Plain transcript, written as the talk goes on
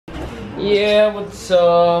Yeah, what's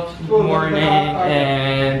up? Good morning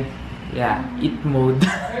and yeah, eat mode.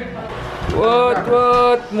 What?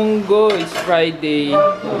 Munggo, it's Friday.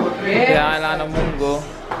 Kaya kailangan ng munggo.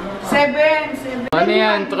 7. Ano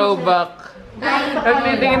yan? Throwback.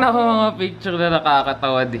 Nagtitingin ako mga picture na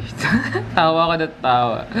nakakatawa dito. Tawa ko na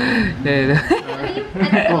tawa.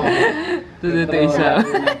 Ito isa.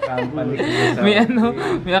 May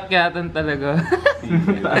akyatan talaga.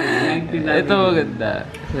 Ito maganda.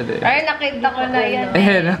 Ay, nakita ko na yan.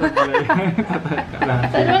 Ayan o.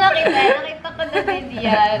 Saan mo nakita? Nakita ko na din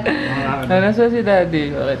yan. Nasa si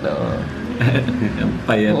Daddy? Bakit ako?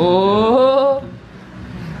 Payat. Oo!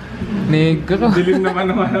 Negro. Dilim naman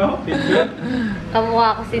naman ako.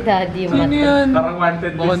 Kamukha ko si Daddy. Sino yan? Parang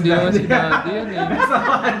wanted Baka hindi naman si Daddy yan eh.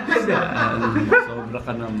 Sobra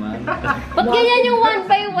ka naman. Ba't ganyan yung 1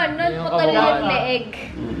 by 1 nun? Yung Putol kamukha yung na. leeg.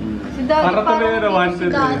 Si Daddy Para tuloy na parang wanted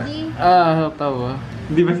si Daddy. Tawa.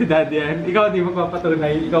 Hindi ba si Daddy yan? Ikaw di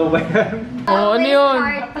magpapatunay. Ikaw ba yan? Oh, ano Always yun?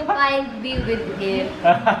 hard to find me with him.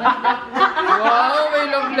 Wow, may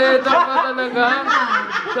love letter pa talaga.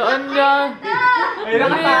 Saan niya? Ay,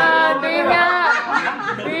 Ano yan? Tingin nga!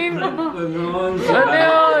 Tingin! Ano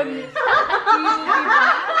yun?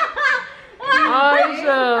 Ay,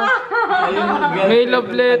 siya. May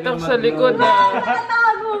love letter sa likod ah.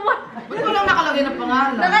 Ba't ko lang nakalagay ng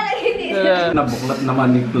pangalan? Nakalagay dito. Nabuklat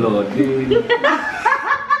naman ni Claudine.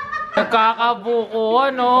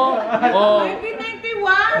 Nagkakabukuan, no? Oh.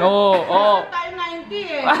 1991? Oo. Tayo 90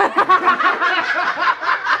 eh.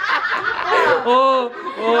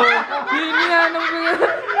 Hindi yan ang mga...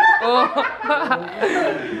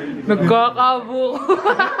 Nagkakabuko.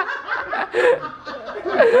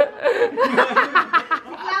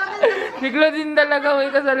 Bigla din talaga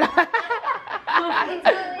may kasalanan. It's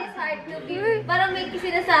always hard to be. Parang may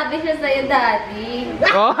sinasabi siya sa'yo, Daddy.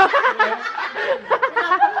 Oh.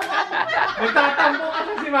 Nagtatampo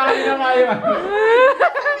kasi si Mami na kayo.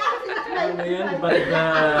 Ano yan? Ba't na...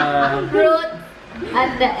 Fruit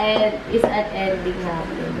at the end is an ending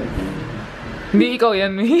happy. Hindi ikaw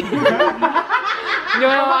yan, Mi. Hindi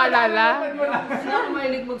mo na makaalala? Sino ako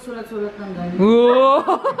mahilig magsulat-sulat ng ganyan? Oo.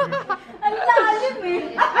 Ang lalim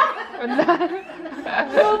eh.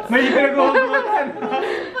 May pinag-uugutan.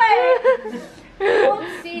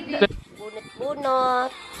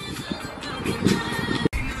 Bunot-bunot.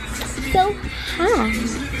 So,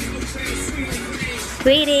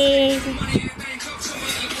 Waiting.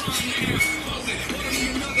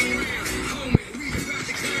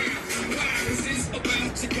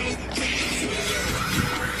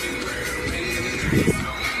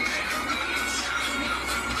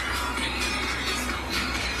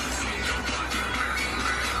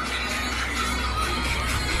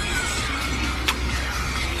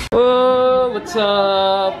 Oh, what's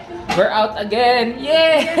up? We're out again!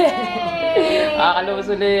 Yay!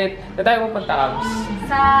 Kakalabas ulit. Saan tayo pupunta, Kams?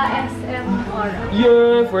 Sa SM Aura.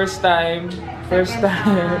 Yeah! First time. First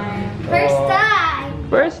time!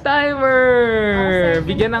 First timer!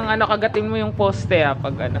 Bigyan ng ano, kagating mo yung poste ha,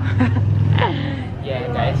 pag ano. Yeah,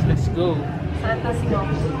 guys, let's go. Saan na si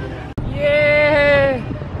Mom? Yeah!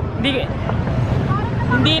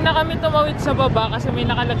 Hindi na kami tumawid sa baba kasi may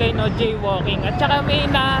nakalagay no jaywalking. At saka may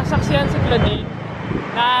nasaksihan si Claudine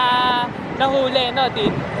na nahuli, no,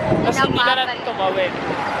 din. Kasi hindi ka na tumawid.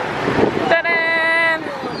 Taran!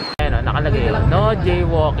 Ayan o, nakalagay no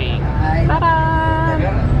jaywalking. Taran!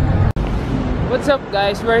 What's up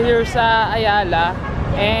guys? We're here sa Ayala.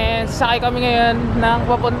 And sakay kami ngayon ng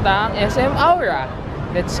papuntang SM Aura.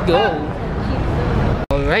 Let's go!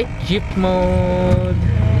 Alright, jeep mode.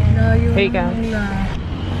 Hey, Cam.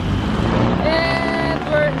 And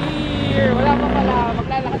we're here! Wala pa pala,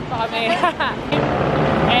 maglalakad pa kami.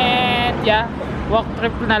 And yeah, walk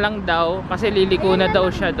trip na lang daw kasi liliko na daw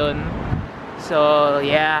siya doon. So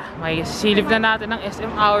yeah, may silip na natin ng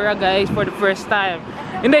SM Aura guys for the first time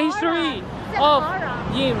in the history of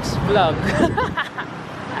YIMZvlog.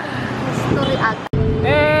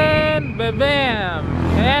 And bam!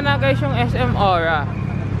 Ayan na guys yung SM Aura.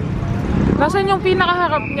 Nasaan yung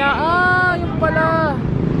pinakaharap niya? Yung pala.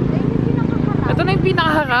 Ito na yung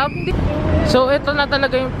pinakaharap. So, ito na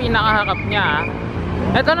talaga yung pinakaharap niya.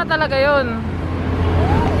 Ito na talaga yun.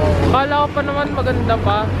 Kala ko pa naman maganda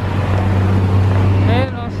pa.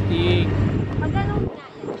 Ayan o, stick.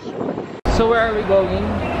 So, where are we going?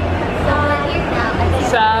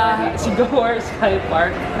 Sa Sigawar Sky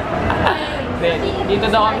Park. Dito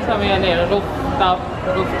daw kami sa may rooftop.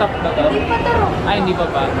 Rooftop na to. Ay, hindi pa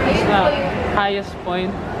pa. It's na highest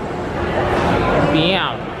point.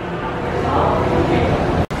 Bam!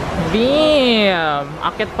 Bam!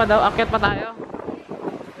 Akit pa daw. Akit pa tayo.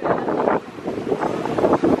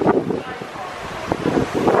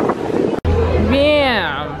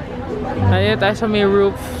 Dito tayo sa may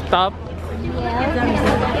rooftop.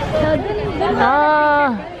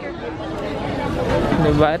 Ah!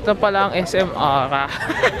 Diba? Ito pala ang SMR.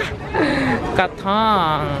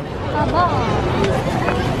 Katang.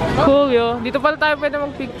 Cool yo. Dito pala tayo pwede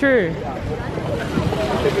mag-picture.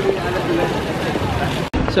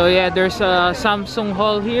 So yeah, there's a Samsung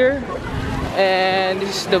Hall here. And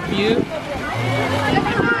this is the view.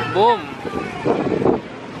 Boom!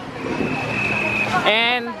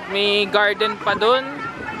 And may garden pa dun.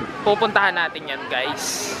 Pupuntahan natin yan,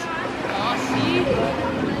 guys. Oh, see?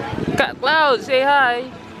 Cloud, say hi!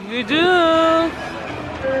 You do!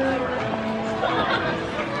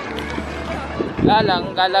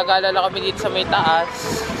 Gala-gala lang kami dito sa may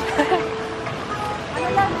taas.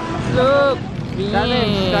 Look! Bam!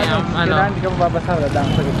 Ano? Hindi ka mababasa, wala lang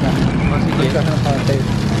sa gitna. Oh, sige. Ito ng fountain.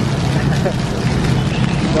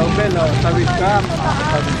 Double, oh. Tawid ka.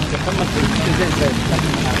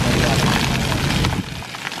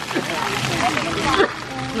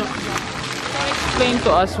 Explain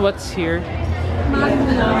to us what's here.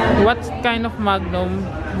 What kind of Magnum?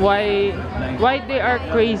 Why they are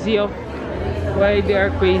crazy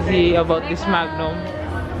about this Magnum?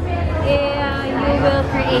 Yeah, you will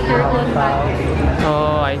create your own Magnum.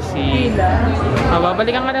 Oh, I see.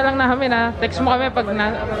 Babalikan ka na lang namin ha. Text mo kami pag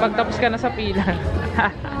tapos ka na sa pila.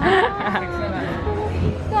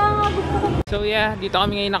 So yeah, dito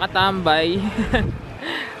kami ngayon nakatambay.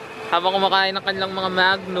 Habang kumakain ng kanilang mga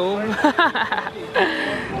Magnum.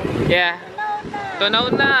 Yeah. Tunaw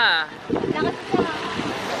na.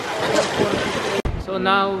 So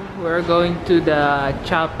now we're going to the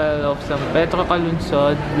chapel of San Pedro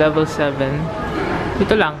Calunsod, level 7.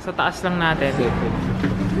 Dito lang, sa taas lang natin.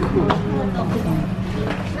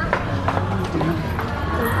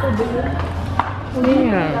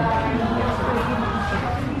 Yeah.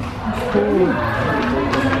 Cool.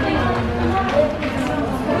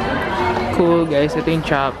 Cool guys, ito yung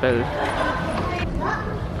chapel.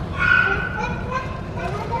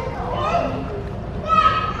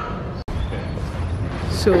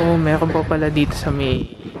 So, meron pa pala dito sa may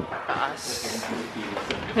taas.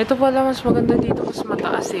 Ito pala mas maganda dito, mas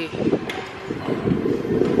mataas eh.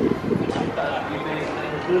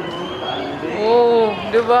 Oh,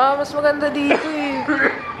 di ba? Mas maganda dito eh.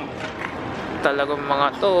 Talagang mga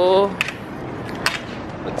to.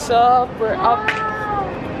 What's up? We're up.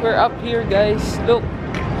 We're up here guys. Look.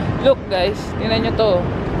 Look guys. Tingnan nyo to.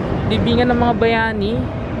 Libingan ng mga bayani.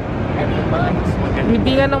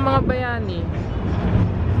 Libingan ng mga bayani.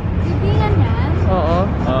 Libingan yan? Oo.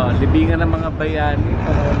 Libingan ng mga bayani.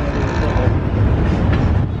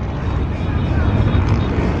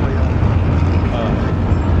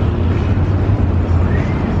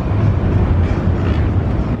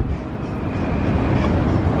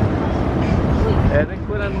 Erin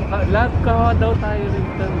ko lang lahat kawa daw tayo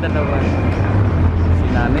rito ng dalawa. Si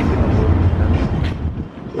nanay pinupulot.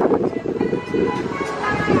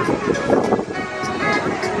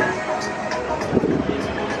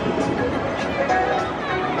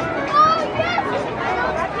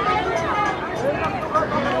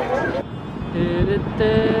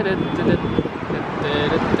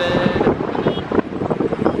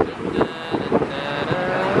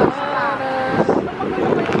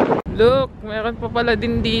 Look, meron pa pala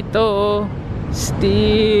din dito.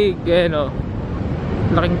 Stig, ano.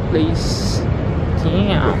 Laking place.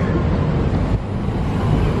 Damn.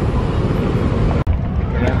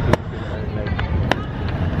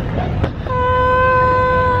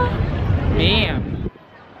 Damn.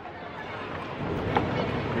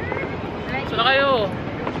 Saan na kayo?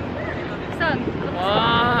 Saan?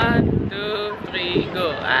 1, 2, 3, go.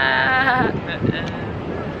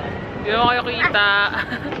 Hindi mo kayo kita.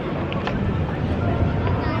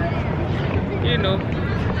 You know.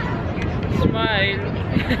 Smile.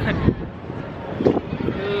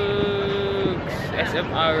 Looks.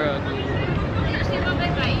 SMR. Hindi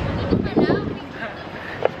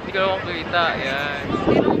ka naman kita. Yan.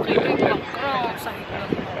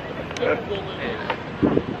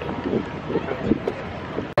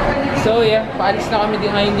 So yeah, paalis na kami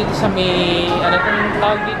din ngayon dito sa may, ano itong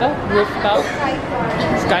tawag dito? Rooftop?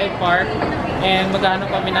 Sky Park. And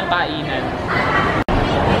maghanap kami ng kainan.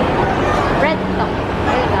 Red top.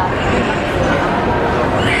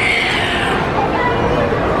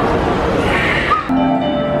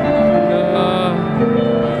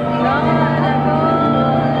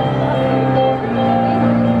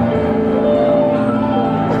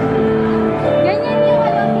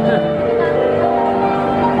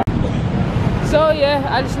 So yeah,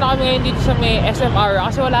 alis na kami ngayon dito sa may SMR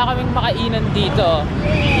kasi wala kaming makainan dito.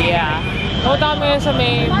 Yeah. Punta kami sa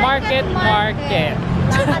may market.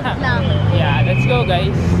 Lakad lang. Yeah, let's go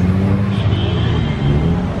guys.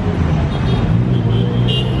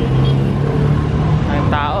 Ang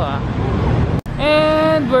tao ah.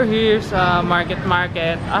 And we're here sa market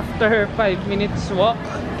after 5 minutes walk.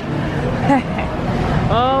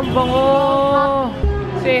 Oh, bango!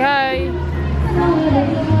 Say hi!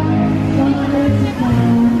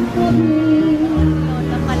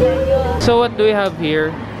 So what do we have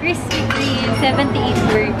here? Krispy Kreme, 78th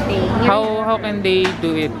birthday. How can they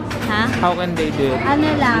do it? Ha? How can they do it? Ano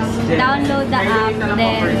lang, download the app,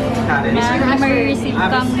 then ma-receive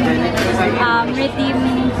kang redeem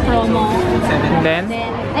promo. And then,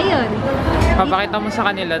 Then, ayun. papakita mo sa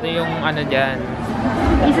kanila yung ano dyan.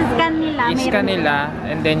 Isa-scan nila. I-scan nila,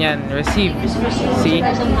 and then yan, receive. See?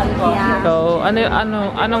 Yeah. So,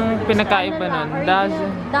 anong pinakaiba nun?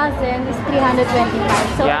 Dozen is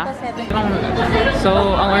 325. So, Yeah? ito 70.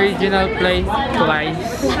 So, ang original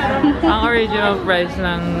ang original price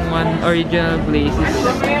ng one original place is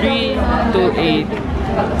 328. 325.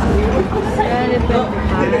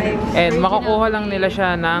 And makukuha lang nila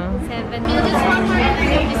siya ng 7.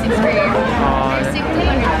 uh,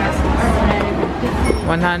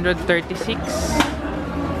 136.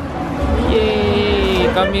 Yay!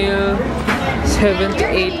 Camille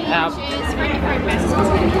 78 app. Thank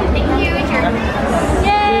you,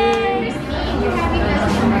 Yay!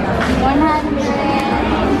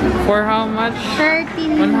 100. For how much?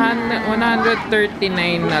 13.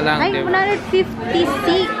 139 na lang, Ay, diba?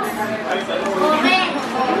 156.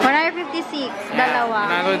 156. Dalawa.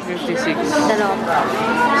 156. Dalawa.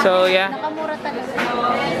 So, yeah. Nakamura talaga.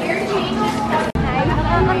 Ay,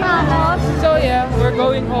 nakakatakot. So, yeah. We're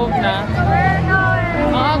going home na.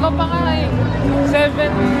 Ang aga pa nga eh.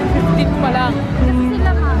 7:15 pa lang. Kasi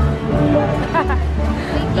sila, ma'am.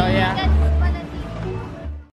 So, yeah.